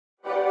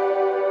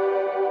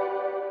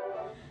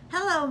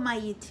Hello my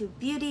YouTube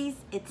beauties,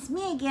 it's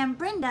me again,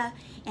 Brenda,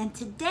 and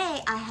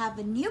today I have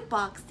a new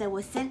box that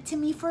was sent to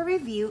me for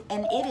review,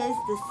 and it is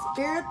the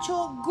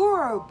Spiritual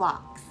Guru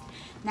box.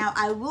 Now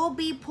I will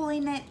be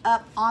pulling it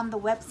up on the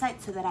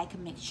website so that I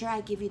can make sure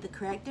I give you the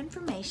correct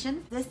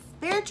information. This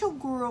Spiritual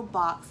Guru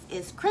box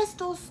is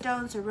crystals,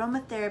 stones,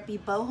 aromatherapy,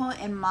 boho,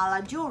 and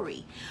mala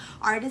jewelry,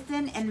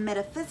 artisan and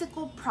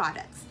metaphysical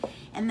products.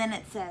 And then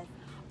it says,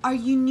 are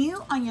you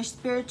new on your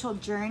spiritual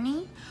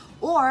journey?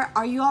 Or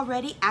are you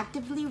already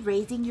actively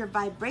raising your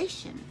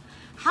vibration?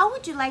 How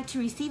would you like to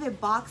receive a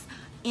box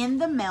in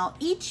the mail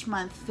each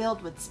month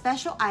filled with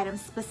special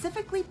items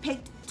specifically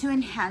picked to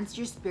enhance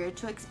your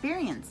spiritual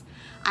experience?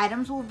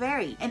 Items will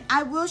vary, and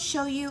I will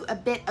show you a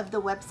bit of the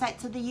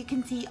website so that you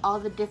can see all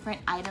the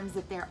different items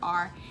that there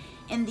are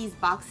in these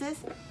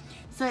boxes.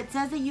 So it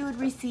says that you would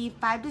receive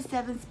 5 to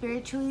 7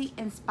 spiritually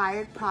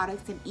inspired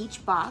products in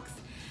each box.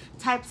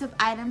 Types of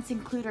items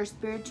include our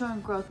spiritual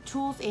and growth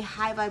tools, a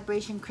high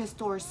vibration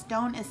crystal or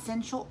stone,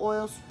 essential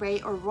oil,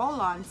 spray or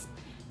roll-ons,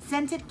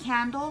 scented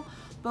candle,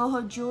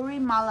 boho jewelry,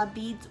 mala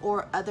beads,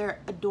 or other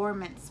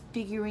adornments,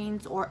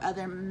 figurines, or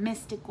other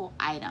mystical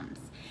items.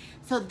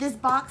 So this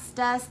box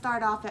does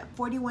start off at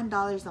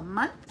 $41 a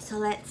month. So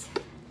let's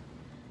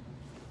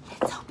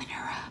open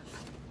her up.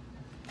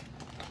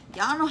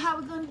 Y'all know how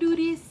we're gonna do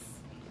this.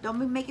 Don't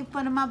be making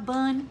fun of my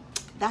bun.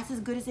 That's as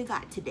good as it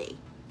got today.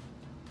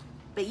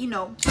 But you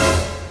know,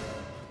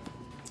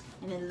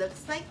 and it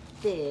looks like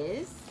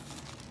this.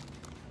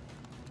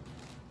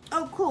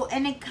 Oh cool,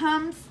 and it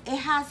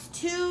has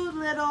 2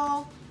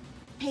 little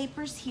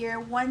papers here.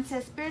 One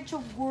says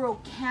Spiritual Guru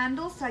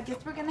candle, so I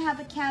guess we're gonna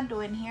have a candle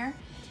in here.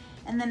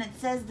 And then it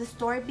says the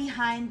story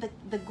behind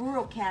the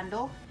Guru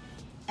candle.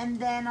 And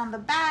then on the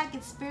back,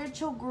 it's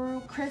Spiritual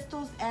Guru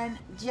crystals and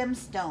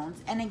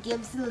gemstones. And it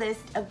gives a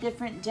list of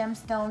different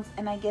gemstones,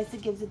 and I guess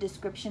it gives a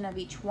description of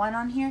each one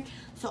on here.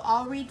 So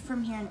I'll read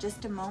from here in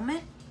just a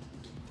moment.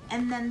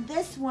 And then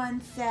this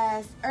one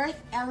says Earth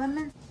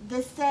Elements.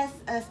 This says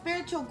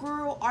Spiritual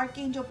Guru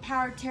Archangel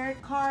Power Tarot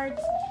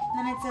Cards.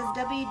 Then it says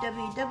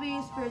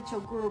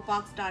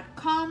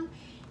www.spiritualgurubox.com.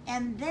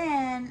 And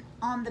then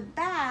on the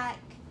back,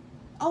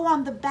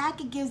 on the back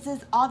it gives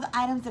us all the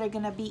items that are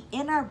going to be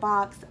in our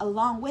box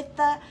along with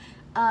the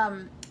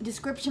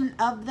description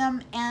of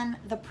them and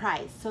the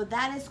price. So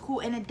that is cool,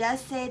 and it does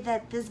say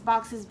that this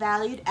box is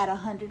valued at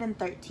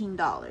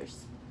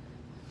 $113.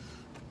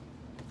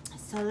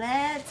 So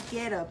let's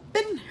get up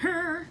in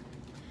her.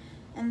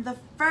 And the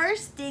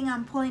first thing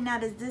I'm pulling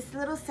out is this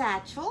little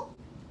satchel.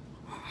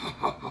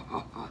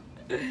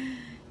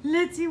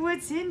 Let's see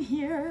what's in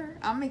here.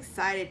 I'm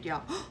excited,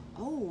 y'all.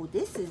 Oh,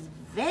 this is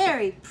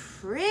very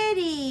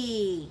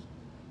pretty.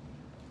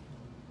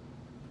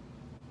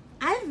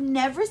 I've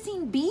never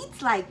seen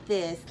beads like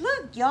this.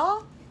 Look,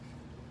 y'all.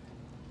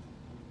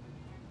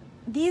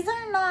 These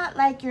are not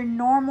like your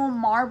normal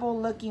marble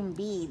looking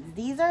beads.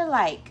 These are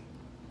like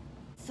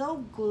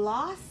so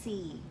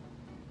glossy.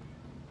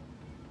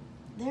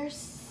 They're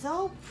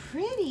so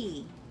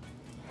pretty.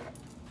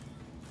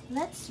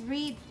 Let's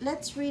read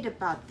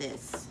about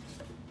this.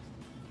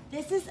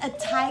 This is a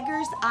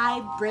tiger's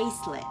eye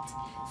bracelet.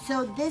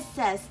 So this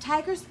says,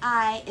 tiger's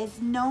eye is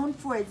known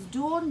for its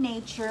dual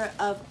nature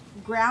of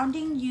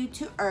grounding you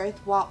to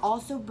earth while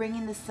also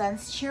bringing the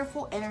sun's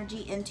cheerful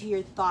energy into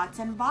your thoughts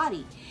and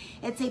body.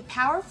 It's a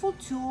powerful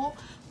tool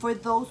for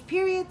those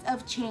periods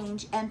of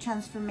change and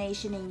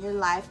transformation in your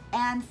life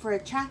and for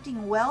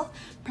attracting wealth,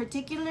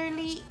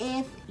 particularly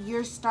if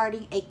you're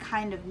starting a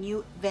kind of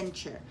new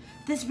venture.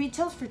 This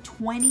retails for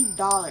 $20.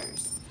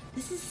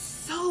 This is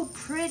so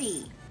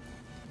pretty.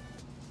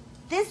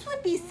 This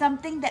would be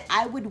something that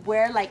I would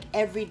wear like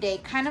every day,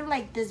 kind of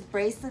like this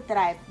bracelet that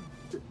I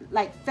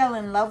like fell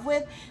in love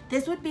with.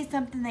 This would be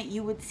something that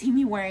you would see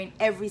me wearing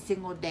every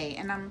single day,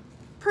 and I'm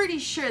pretty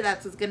sure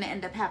that's what's gonna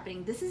end up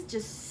happening. This is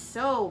just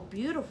so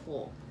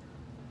beautiful.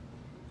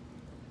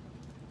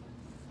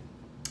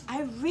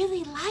 I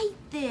really like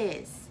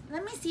this.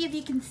 Let me see if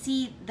you can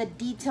see the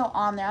detail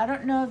on there. I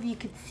don't know if you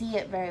could see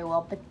it very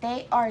well, but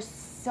they are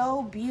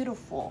so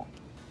beautiful.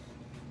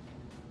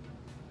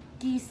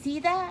 Do you see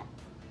that?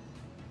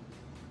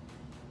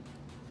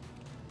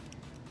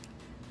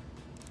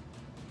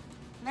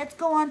 Let's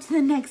go on to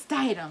the next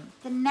item.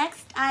 The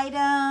next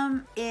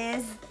item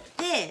is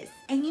this.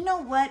 And you know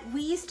what?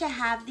 We used to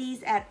have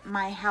these at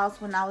my house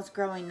when I was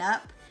growing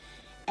up.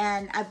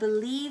 And I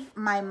believe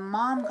my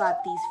mom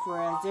got these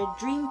for us. They're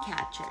dream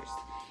catchers.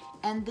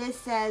 And this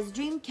says,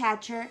 dream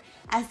catcher,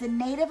 as the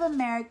Native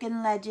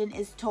American legend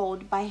is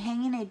told, by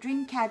hanging a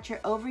dream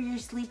catcher over your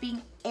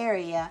sleeping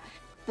area,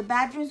 the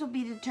bad dreams will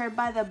be deterred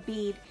by the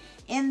bead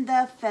in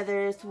the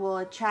feathers will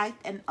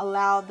attract and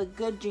allow the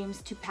good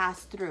dreams to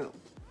pass through.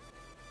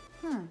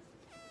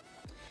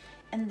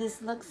 And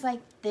this looks like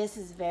this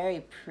is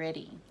very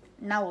pretty.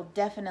 And I will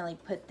definitely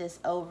put this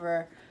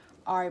over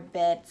our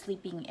bed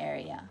sleeping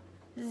area.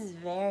 This is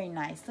very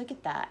nice. Look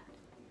at that.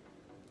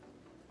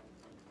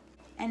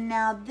 And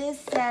now this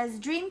says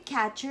dream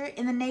catcher.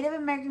 In the Native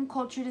American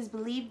culture, it is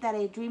believed that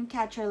a dream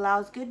catcher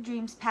allows good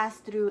dreams pass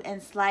through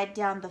and slide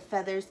down the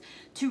feathers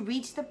to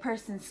reach the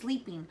person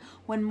sleeping.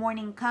 When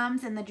morning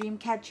comes and the dream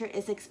catcher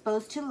is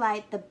exposed to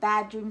light, the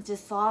bad dreams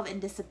dissolve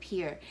and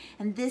disappear.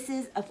 And this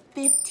is a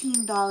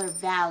 $15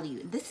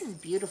 value. This is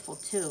beautiful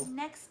too.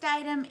 Next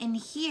item in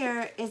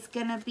here is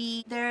gonna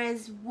be, there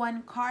is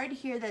one card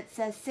here that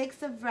says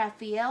 6 of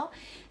Raphael.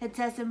 It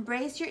says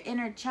embrace your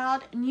inner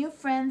child, new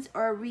friends,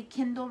 or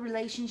rekindle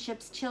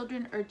relationships,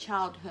 children, or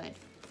childhood.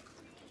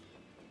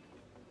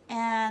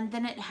 And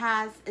then it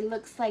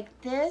looks like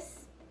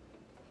this.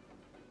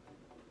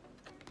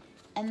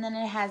 And then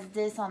it has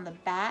this on the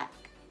back.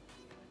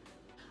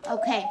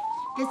 Okay,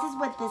 this is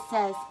what this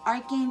says.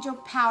 Archangel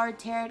Power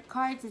Tarot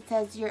cards. It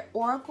says your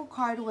oracle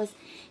card was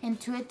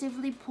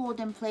intuitively pulled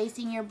and placed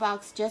in your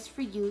box just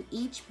for you.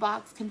 Each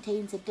box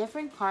contains a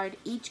different card.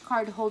 Each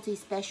card holds a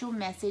special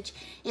message.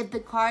 If the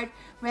card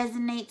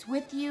resonates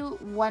with you,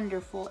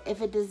 wonderful.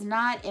 If it does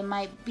not, it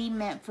might be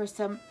meant for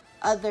some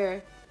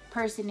other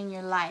person in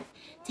your life.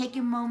 Take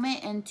a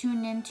moment and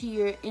tune into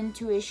your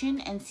intuition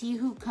and see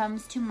who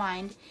comes to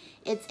mind.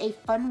 It's a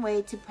fun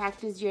way to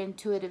practice your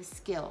intuitive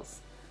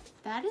skills.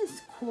 That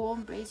is cool.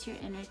 Embrace your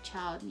inner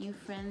child, new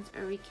friends,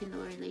 or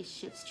rekindle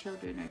relationships,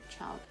 children, or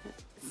childhood.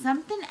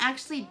 Something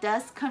actually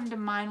does come to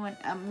mind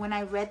when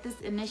I read this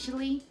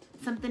initially.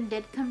 Something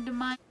did come to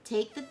mind.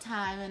 Take the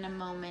time and a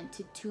moment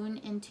to tune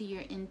into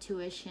your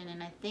intuition,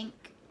 and I think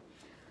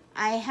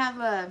I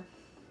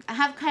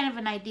have kind of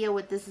an idea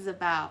what this is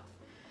about.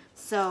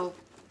 So,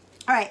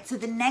 all right. So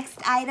the next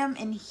item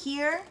in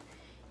here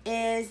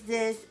is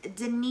this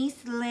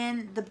Denise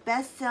Linn, the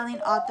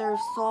best-selling author of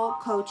Soul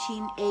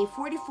Coaching, a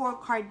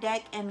 44-card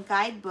deck and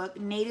guidebook,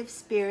 Native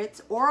Spirits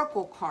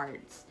Oracle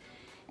cards.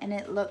 And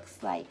it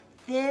looks like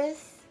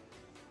this.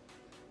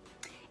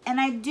 And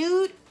I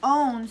do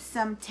own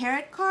some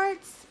tarot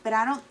cards, but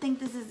I don't think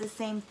this is the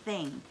same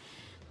thing.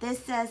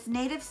 This says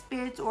Native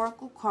Spirits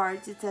Oracle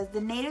cards. It says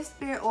the Native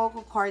Spirit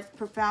Oracle cards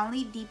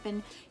profoundly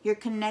deepen your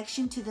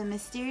connection to the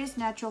mysterious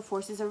natural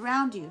forces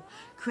around you.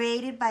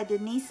 Created by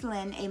Denise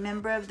Linn, a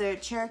member of the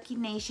Cherokee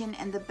Nation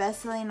and the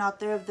best-selling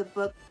author of the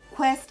book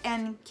Quest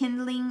and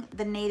Kindling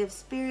the Native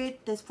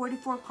Spirit, this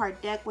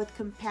 44-card deck with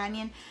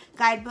companion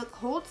guidebook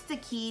holds the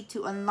key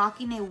to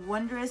unlocking a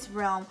wondrous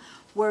realm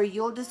where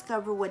you'll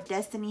discover what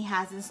destiny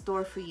has in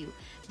store for you.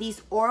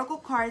 These oracle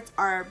cards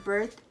are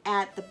birthed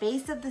at the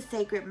base of the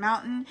sacred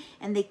mountain,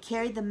 and they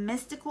carry the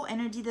mystical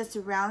energy that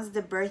surrounds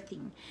the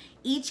birthing.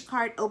 Each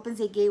card opens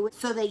a gateway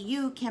so that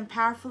you can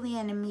powerfully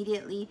and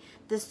immediately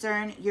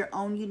discern your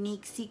own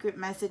unique secret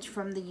message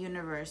from the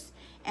universe.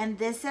 And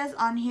this says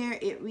on here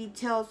it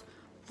retails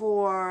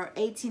for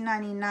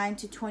 $18.99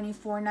 to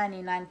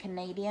 $24.99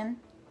 Canadian.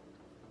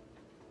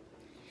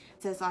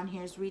 It says on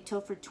here is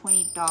retail for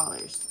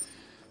 $20.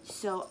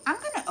 So I'm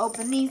going to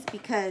open these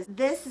because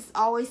this is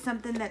always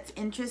something that's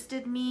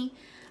interested me.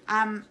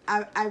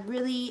 I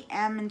really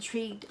am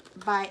intrigued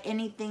by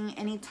anything,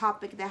 any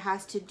topic that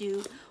has to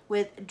do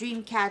with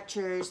dream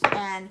catchers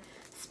and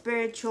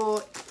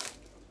spiritual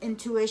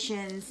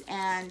intuitions,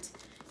 and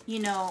you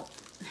know,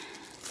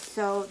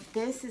 so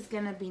this is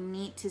going to be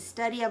neat to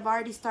study. I've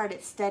already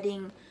started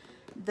studying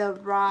the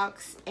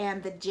rocks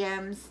and the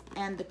gems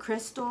and the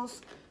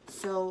crystals,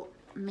 so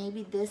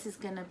maybe this is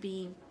going to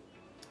be,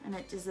 and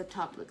it just, the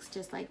top looks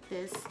just like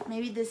this.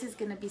 Maybe this is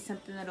going to be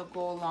something that'll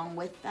go along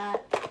with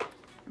that.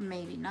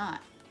 Maybe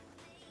not.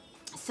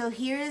 So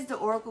here is the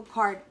Oracle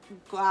card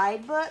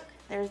guidebook.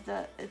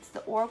 It's the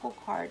Oracle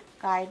card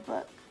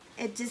guidebook.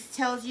 It just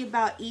tells you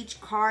about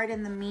each card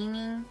and the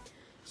meaning.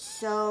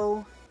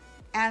 So,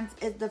 and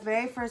the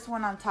very first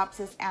one on top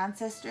says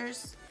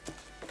ancestors.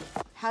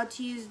 How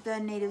to use the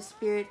Native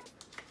Spirit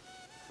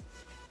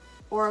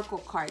Oracle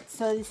cards.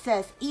 So it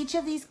says each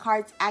of these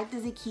cards act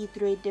as a key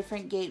through a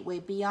different gateway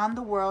beyond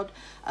the world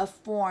of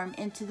form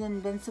into the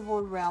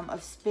invincible realm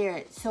of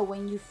spirit. So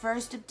when you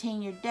first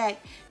obtain your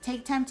deck,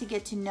 take time to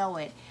get to know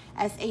it.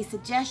 As a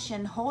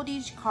suggestion, hold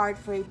each card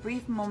for a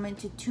brief moment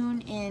to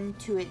tune in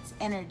to its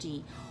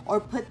energy,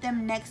 or put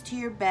them next to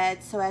your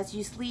bed so as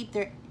you sleep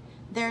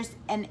there's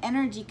an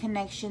energy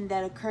connection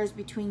that occurs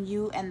between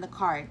you and the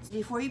cards.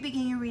 Before you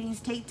begin your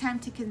readings, take time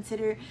to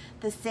consider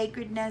the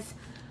sacredness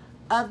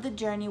of the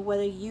journey.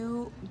 Whether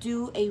you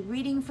do a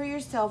reading for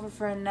yourself or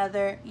for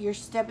another, you're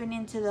stepping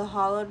into the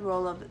hallowed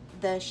role of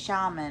the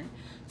shaman.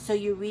 So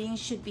your reading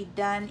should be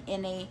done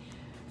in a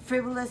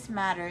frivolous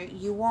manner.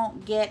 You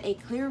won't get a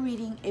clear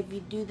reading if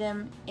you do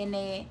them in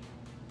a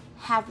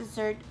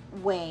haphazard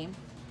way.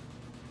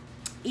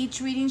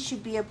 Each reading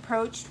should be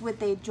approached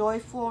with a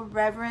joyful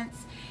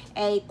reverence,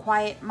 a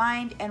quiet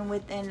mind, and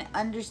with an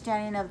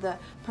understanding of the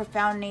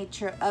profound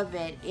nature of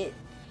it.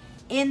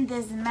 In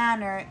this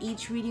manner,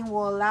 each reading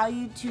will allow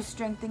you to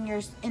strengthen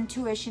your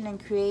intuition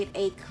and create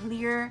a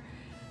clear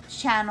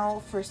channel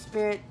for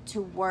spirit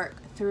to work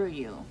through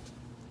you.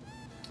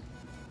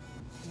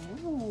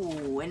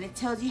 Ooh, and it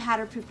tells you how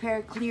to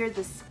prepare, clear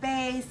the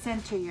space,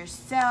 center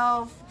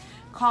yourself,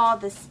 call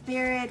the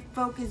spirit,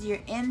 focus your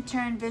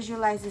intern,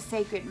 visualize the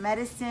sacred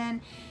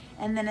medicine,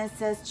 And then it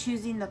says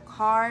choosing the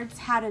cards,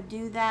 how to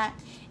do that,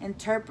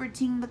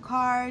 interpreting the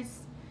cards,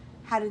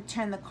 how to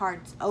turn the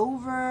cards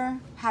over,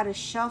 how to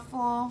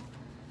shuffle.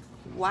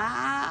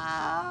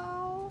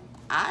 Wow,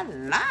 I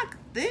like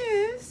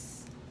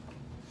this.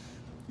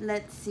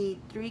 Let's see,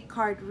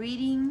 3-card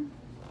reading.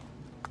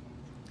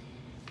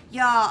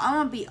 Y'all, I'm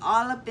gonna be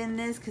all up in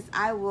this because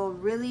I will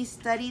really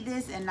study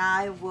this and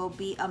I will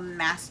be a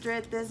master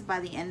at this by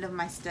the end of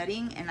my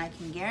studying, and I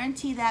can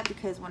guarantee that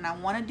because when I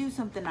want to do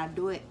something, I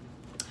do it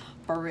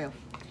for real.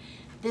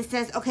 This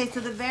says, okay, so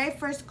the very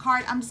first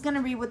card, I'm just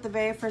gonna read what the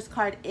very first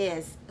card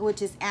is,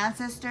 which is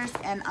ancestors,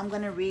 and I'm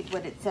gonna read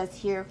what it says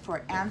here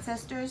for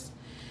ancestors.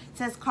 It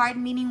says, card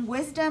meaning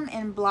wisdom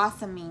and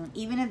blossoming.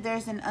 Even if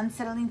there's an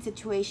unsettling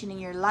situation in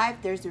your life,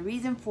 there's a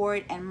reason for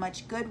it, and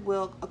much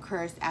goodwill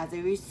occurs as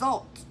a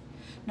result.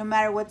 No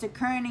matter what's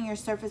occurring in your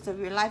surface of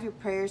your life, your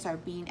prayers are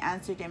being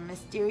answered in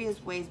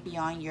mysterious ways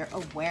beyond your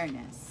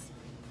awareness.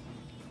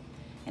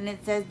 And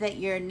it says that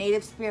your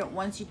native spirit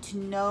wants you to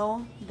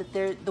know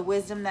that the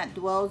wisdom that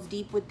dwells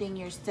deep within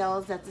your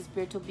cells, that's a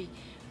spiritual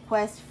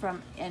bequest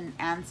from an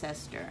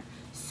ancestor.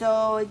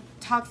 So it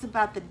talks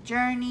about the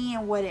journey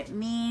and what it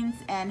means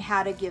and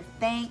how to give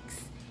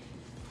thanks.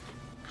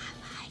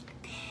 I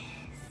like this.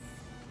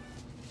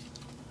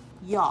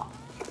 Y'all.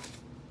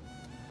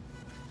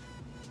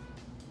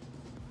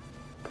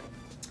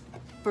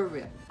 For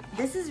real.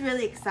 This is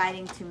really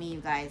exciting to me,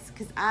 you guys,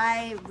 because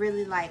I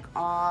really like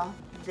all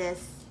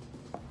this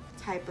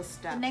type of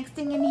stuff. The next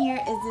thing in here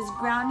is this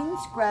grounding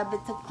scrub.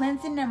 It's a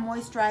cleansing and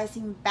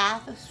moisturizing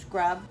bath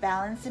scrub,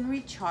 balance and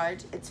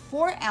recharge. It's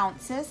 4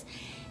 ounces,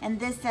 and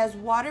this says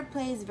water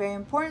plays a very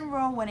important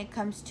role when it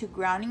comes to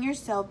grounding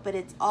yourself, but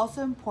it's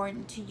also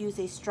important to use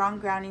a strong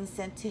grounding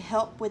scent to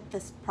help with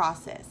this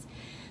process.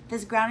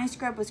 This grounding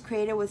scrub was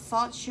created with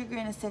salt, sugar,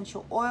 and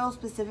essential oil,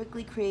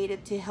 specifically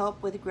created to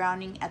help with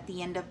grounding at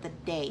the end of the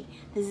day.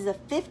 This is a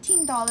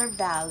 $15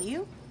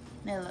 value,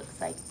 and it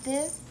looks like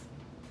this.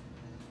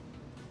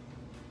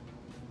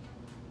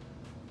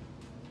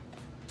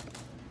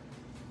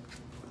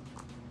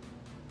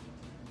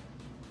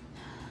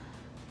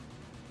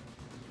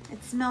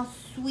 It smells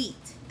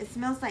sweet. It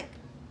smells like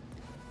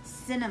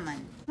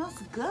cinnamon. It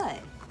smells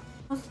good.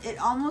 It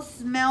almost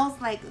smells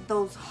like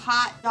those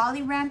hot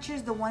Jolly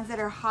Ranchers, the ones that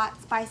are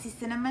hot, spicy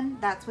cinnamon.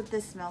 That's what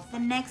this smells. The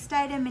next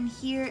item in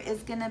here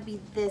is gonna be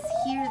this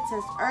here. It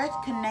says Earth,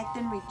 Connect,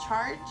 and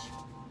Recharge.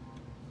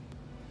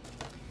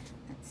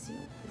 Let's see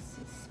what this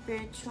is.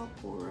 Spiritual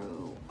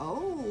Guru.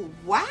 Oh,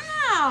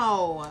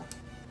 wow.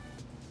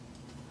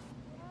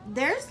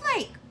 There's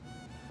like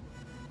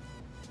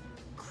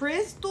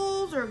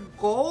crystals or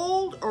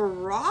gold or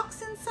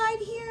rocks inside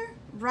here,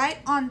 right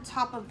on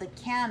top of the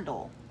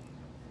candle.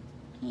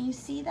 Can you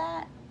see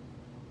that?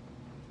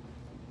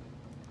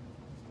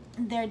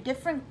 They're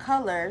different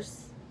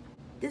colors.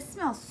 This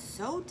smells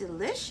so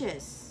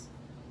delicious.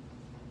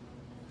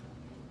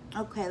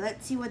 Okay,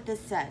 let's see what this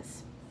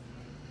says.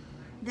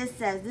 This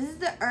says, this is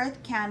the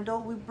Earth candle.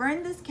 We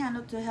burn this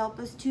candle to help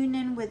us tune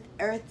in with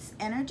Earth's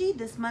energy.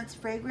 This month's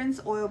fragrance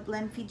oil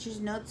blend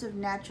features notes of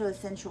natural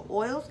essential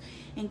oils,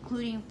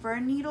 including fir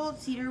needle,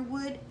 cedar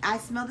wood. I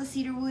smell the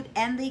cedar wood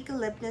and the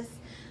eucalyptus.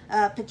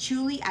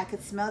 Patchouli, I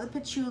could smell the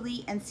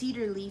patchouli, and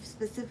cedar leaf,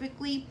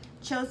 specifically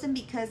chosen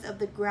because of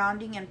the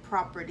grounding and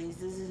properties.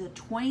 This is a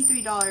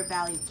 $23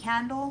 value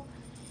candle,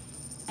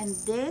 and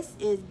this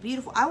is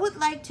beautiful. I would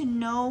like to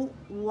know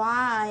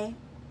why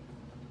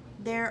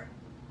there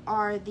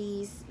are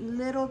these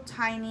little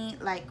tiny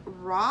like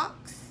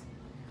rocks.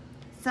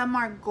 Some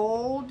are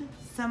gold,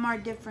 some are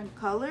different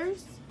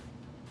colors.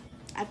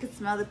 I could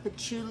smell the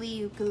patchouli,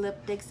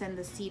 eucalyptus, and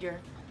the cedar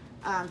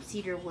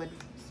wood.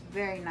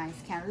 Very nice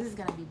candle. This is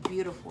gonna be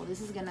beautiful. This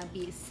is gonna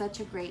be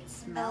such a great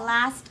smell. The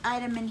last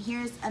item in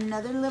here is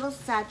another little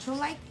satchel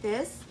like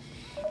this,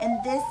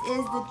 and this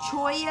is the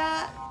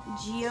Choya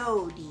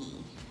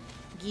Gyodi.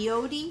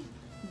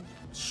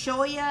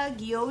 Choya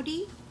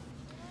Gyodi.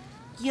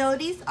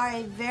 Gyodis are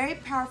a very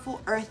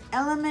powerful earth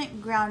element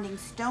grounding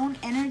stone.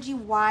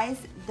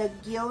 Energy-wise, the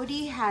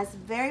Gyodi has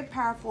very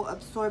powerful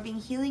absorbing,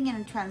 healing,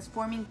 and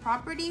transforming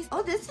properties.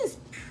 Oh, this is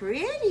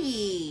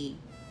pretty.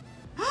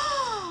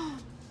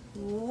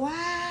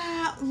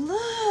 Wow,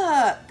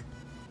 look.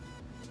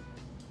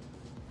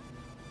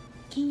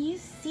 Can you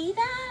see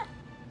that?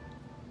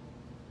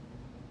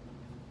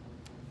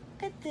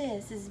 Look at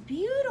this, it's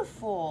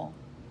beautiful.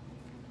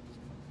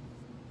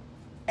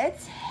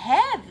 It's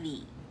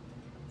heavy.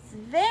 It's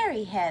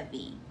very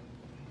heavy.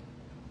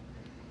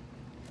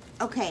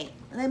 Okay,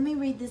 let me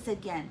read this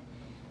again.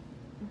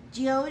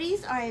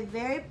 Geodes are a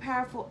very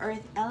powerful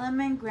earth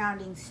element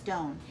grounding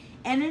stone.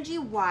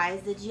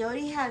 Energy-wise, the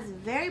geode has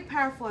very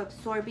powerful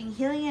absorbing,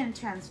 healing, and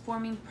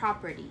transforming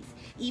properties.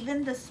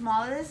 Even the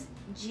smallest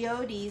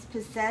geodes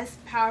possess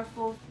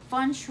powerful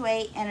feng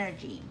shui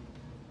energy.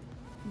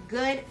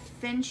 Good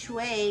feng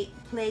shui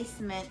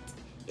placement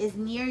is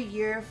near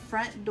your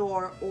front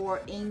door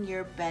or in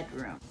your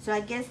bedroom. So I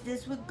guess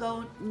this would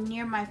go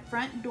near my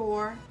front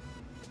door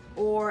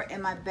or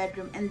in my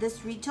bedroom, and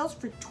this retails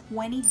for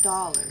 $20.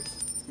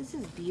 This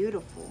is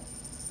beautiful.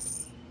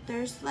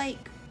 there's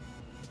like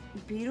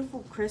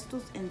beautiful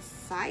crystals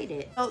inside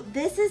it. So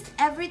this is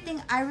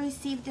everything I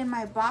received in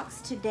my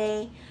box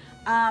today.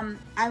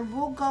 I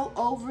will go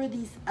over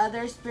these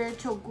other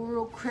spiritual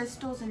guru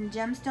crystals and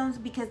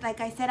gemstones because,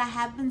 like I said, I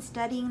have been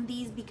studying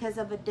these because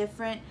of a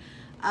different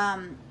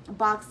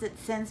box that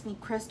sends me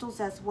crystals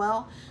as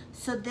well.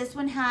 So this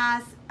one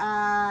has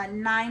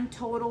 9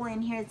 total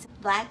in here. It's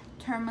black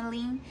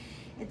tourmaline.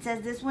 It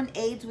says this one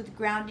aids with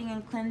grounding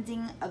and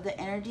cleansing of the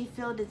energy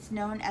field. It's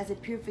known as a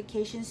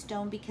purification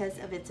stone because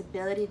of its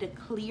ability to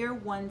clear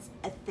one's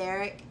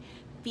etheric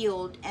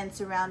field and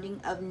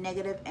surrounding of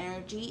negative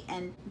energy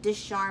and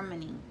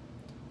disharmony.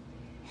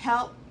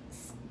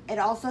 It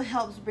also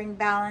helps bring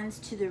balance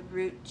to the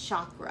root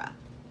chakra.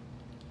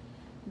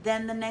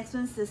 Then the next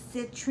one says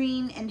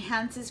citrine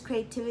enhances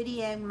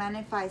creativity and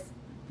magnifies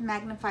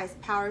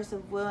powers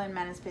of will and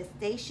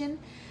manifestation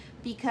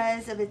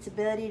because of its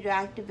ability to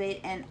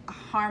activate and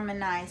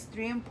harmonize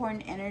 3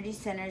 important energy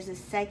centers, the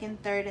 2nd,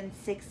 3rd, and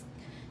 6th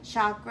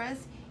chakras.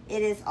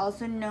 It is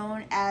also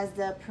known as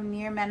the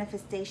premier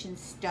manifestation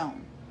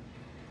stone.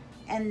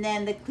 And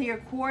then the clear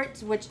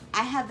quartz, which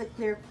I have the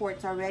clear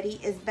quartz already,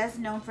 is best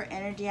known for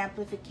energy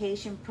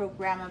amplification,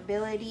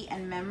 programmability,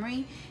 and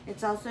memory.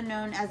 It's also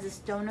known as the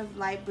stone of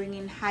light,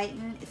 bringing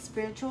heightened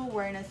spiritual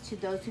awareness to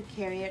those who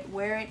carry it,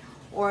 wear it,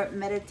 or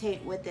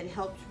meditate with it. It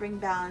helps bring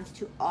balance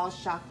to all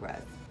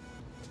chakras.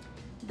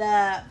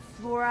 The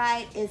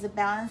fluorite is a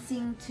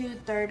balancing to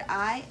 3rd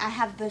eye. I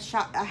have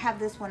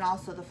this one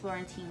also. The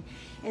Florentine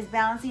is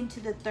balancing to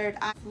the 3rd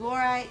eye.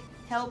 Fluorite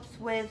helps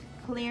with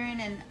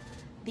clearing and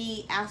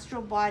the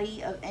astral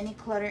body of any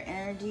clutter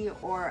energy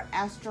or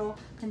astral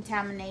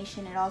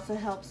contamination. It also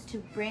helps to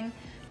bring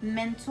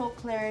mental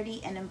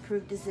clarity and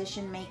improve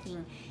decision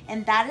making.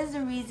 And that is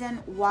the reason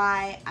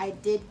why I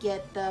did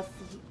get the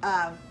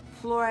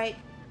fluorite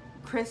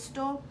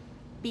crystal,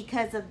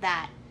 because of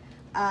that.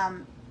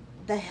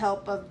 The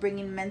help of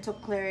bringing mental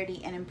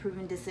clarity and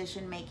improving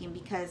decision making,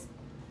 because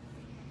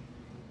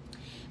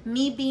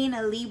me being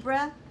a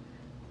Libra,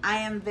 I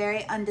am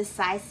very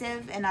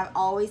undecisive and I've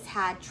always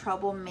had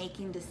trouble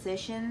making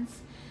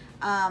decisions.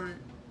 And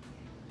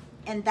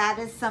that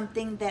is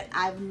something that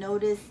I've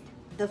noticed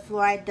the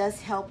fluoride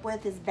does help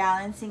with, is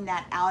balancing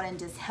that out and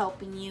just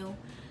helping you,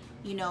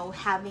 you know,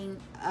 having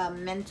a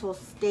mental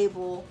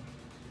stable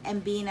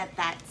and being at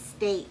that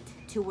state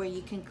to where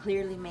you can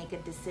clearly make a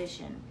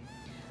decision.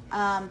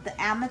 The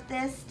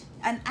amethyst,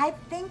 and I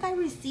think I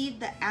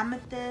received the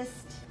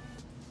amethyst.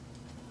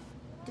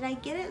 Did I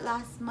get it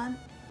last month?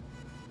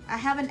 I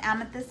have an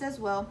amethyst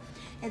as well.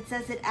 It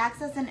says it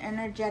acts as an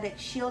energetic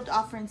shield,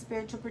 offering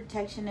spiritual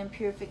protection and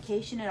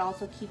purification. It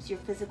also keeps your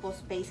physical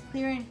space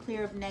clear and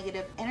clear of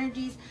negative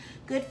energies.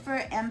 Good for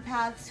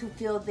empaths who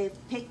feel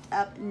they've picked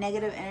up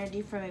negative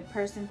energy from a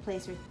person,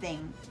 place, or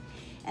thing.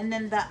 And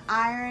then the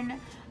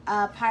iron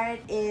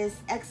pirate is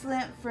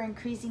excellent for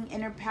increasing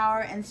inner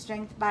power and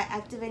strength by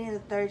activating the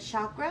 3rd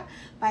chakra,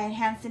 by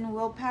enhancing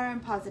willpower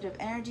and positive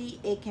energy.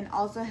 It can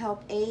also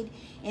help aid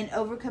in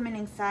overcoming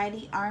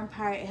anxiety. Iron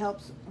pirate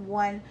helps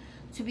one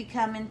to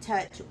become in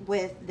touch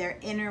with their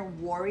inner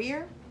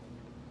warrior.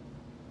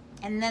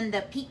 And then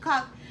the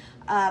peacock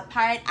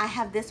pirate, I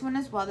have this one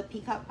as well, the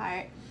peacock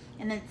pirate.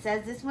 And it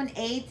says this one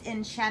aids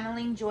in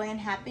channeling joy and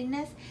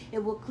happiness.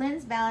 It will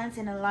cleanse, balance,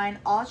 and align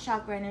all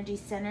chakra energy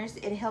centers.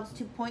 It helps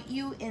to point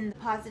you in the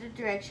positive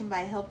direction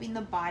by helping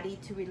the body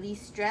to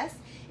release stress.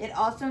 It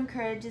also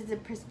encourages the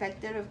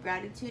perspective of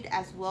gratitude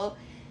as well,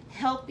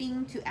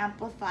 helping to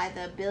amplify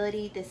the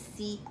ability to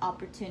see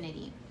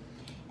opportunity.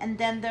 And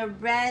then the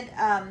red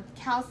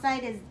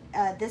calcite is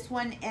this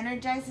one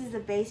energizes the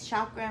base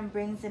chakra and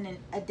brings in an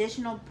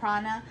additional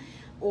prana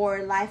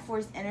or life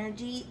force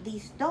energy.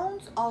 These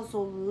stones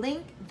also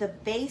link the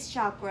base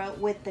chakra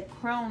with the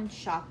crown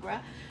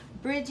chakra,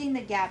 bridging the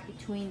gap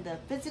between the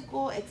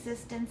physical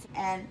existence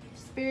and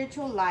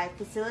spiritual life,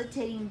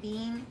 facilitating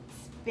being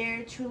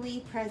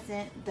spiritually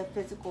present in the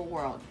physical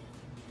world.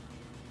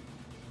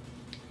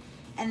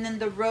 And then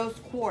the rose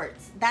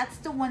quartz, that's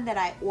the one that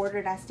I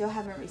ordered. I still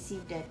haven't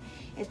received it.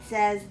 It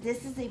says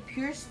this is a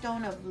pure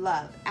stone of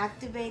love,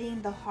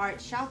 activating the heart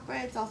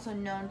chakra. It's also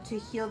known to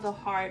heal the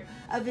heart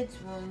of its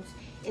wounds.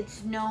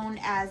 It's known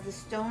as the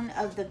stone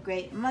of the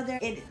Great Mother.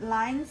 It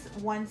aligns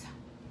one's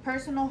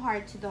personal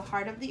heart to the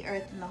heart of the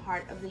earth and the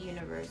heart of the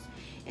universe.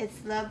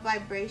 Its love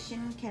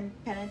vibration can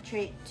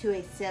penetrate to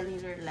a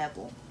cellular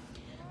level.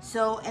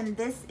 So, and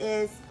this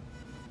is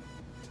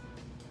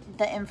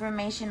the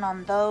information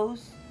on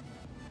those.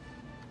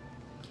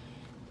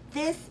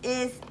 This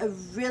is a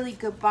really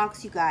good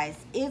box, you guys.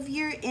 If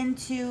you're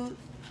into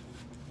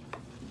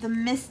the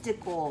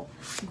mystical,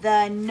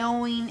 the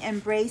knowing,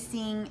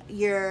 embracing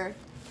your,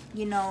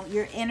 you know,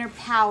 your inner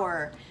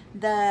power,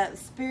 the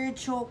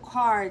spiritual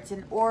cards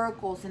and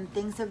oracles and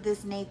things of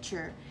this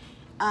nature,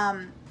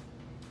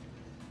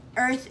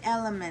 earth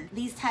element,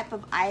 these type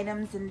of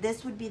items, and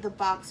this would be the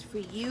box for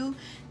you.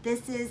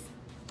 This is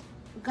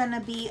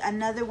gonna be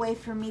another way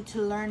for me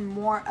to learn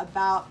more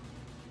about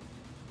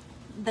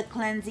the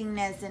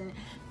cleansingness and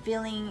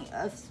feeling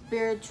of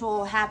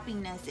spiritual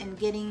happiness and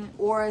getting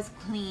auras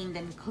cleaned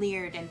and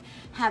cleared and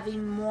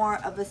having more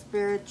of a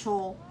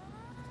spiritual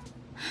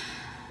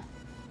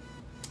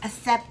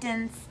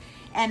acceptance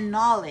and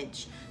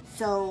knowledge.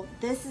 So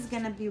this is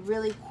going to be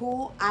really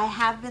cool. I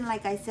have been,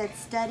 like I said,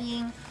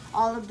 studying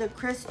all of the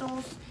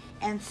crystals,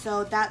 and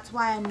so that's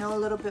why I know a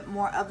little bit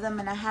more of them,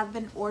 and I have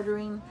been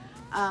ordering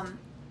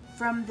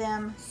from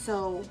them.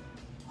 So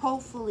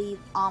hopefully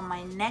on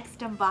my next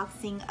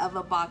unboxing of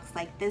a box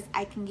like this,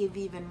 I can give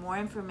you even more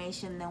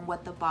information than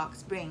what the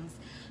box brings.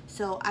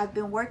 So I've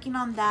been working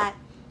on that,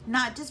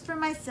 not just for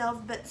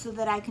myself, but so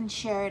that I can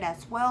share it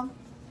as well.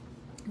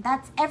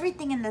 That's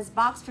everything in this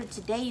box for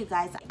today, you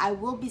guys. I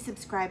will be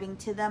subscribing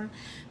to them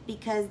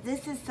because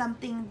this is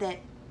something that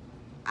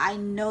I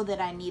know that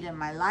I need in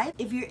my life.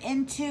 If you're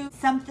into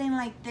something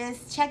like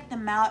this, check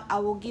them out. I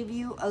will give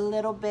you a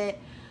little bit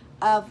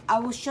of, I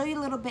will show you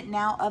a little bit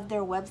now of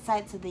their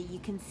website so that you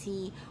can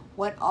see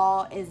what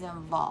all is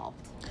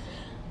involved.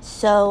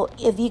 So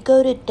if you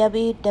go to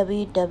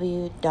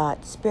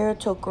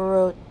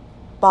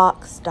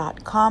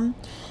www.spiritualgurubox.com,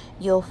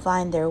 you'll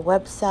find their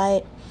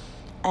website.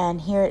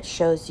 And here it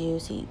shows you,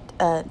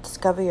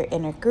 discover your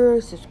inner guru,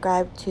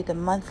 subscribe to the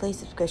monthly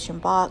subscription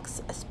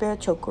box. A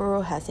spiritual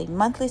guru has a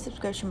monthly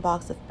subscription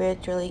box of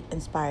spiritually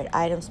inspired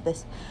items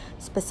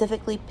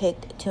specifically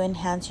picked to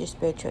enhance your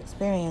spiritual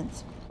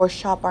experience. Or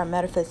shop our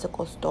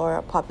metaphysical store.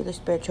 A popular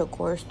spiritual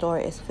guru store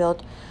is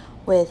filled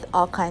with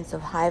all kinds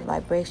of high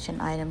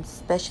vibration items,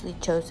 specially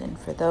chosen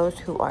for those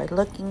who are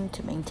looking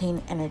to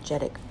maintain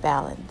energetic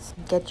balance.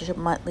 Get your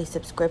monthly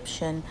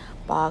subscription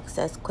box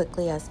as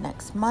quickly as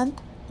next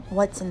month.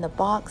 What's in the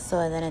box?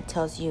 So then it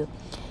tells you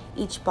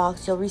each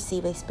box you'll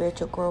receive a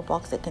spiritual guru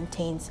box that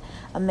contains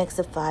a mix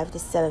of 5 to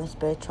 7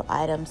 spiritual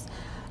items,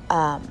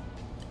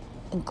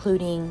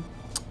 including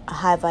a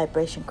high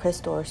vibration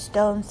crystal or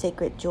stone,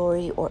 sacred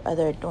jewelry or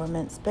other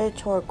adornments,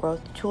 spiritual or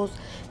growth tools,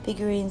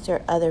 figurines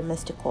or other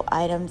mystical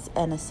items,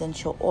 and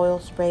essential oil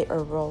spray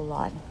or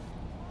roll-on.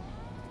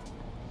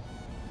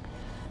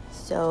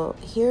 So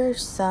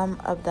here's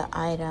some of the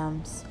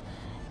items.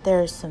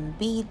 There's some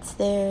beads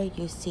there.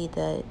 You see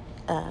the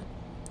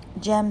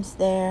gems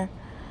there.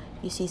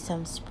 You see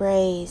some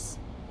sprays.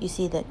 You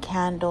see the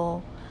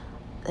candle.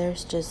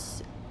 There's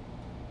just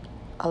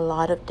a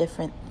lot of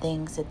different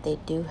things that they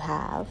do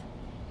have.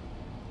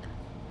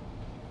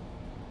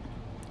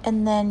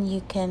 And then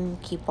you can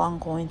keep on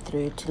going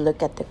through to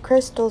look at the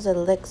crystals,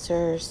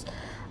 elixirs,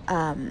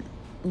 you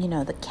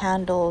know, the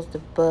candles, the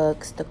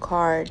books, the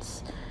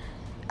cards,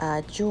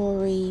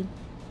 jewelry,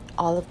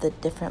 all of the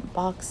different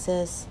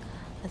boxes.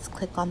 Let's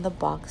click on the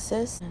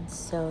boxes. And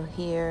so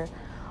here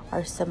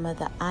are some of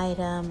the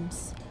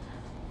items.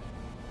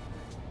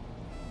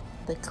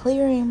 The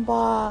clearing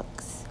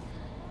box.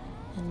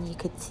 And you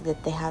could see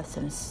that they have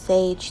some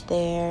sage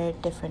there,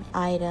 different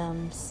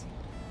items.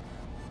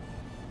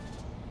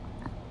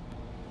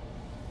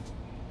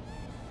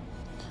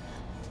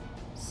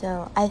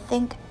 So I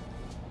think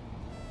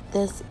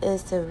this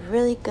is a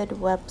really good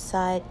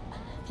website,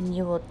 and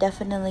you will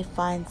definitely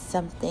find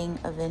something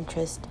of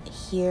interest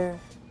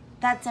here.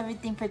 That's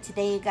everything for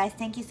today, you guys.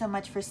 Thank you so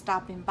much for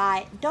stopping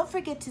by. Don't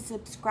forget to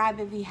subscribe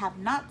if you have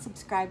not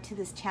subscribed to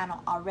this channel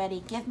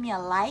already. Give me a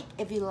like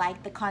if you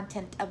like the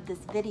content of this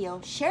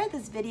video. Share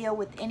this video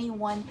with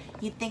anyone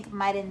you think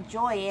might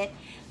enjoy it.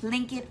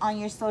 Link it on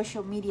your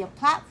social media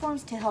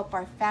platforms to help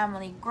our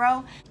family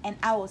grow. And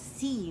I will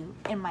see you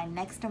in my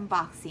next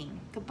unboxing.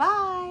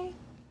 Goodbye.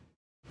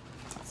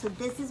 So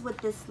this is what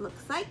this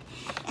looks like.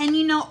 And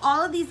you know,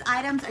 all of these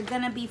items are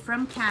gonna be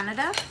from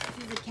Canada.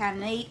 This is a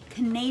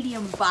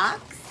Canadian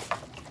box.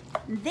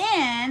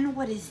 Then,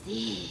 what is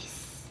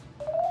this?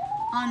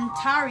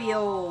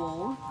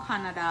 Ontario,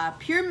 Canada,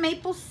 pure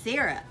maple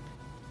syrup.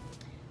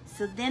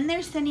 So then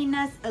they're sending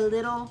us a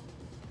little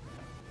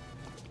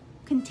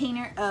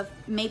container of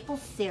maple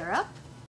syrup.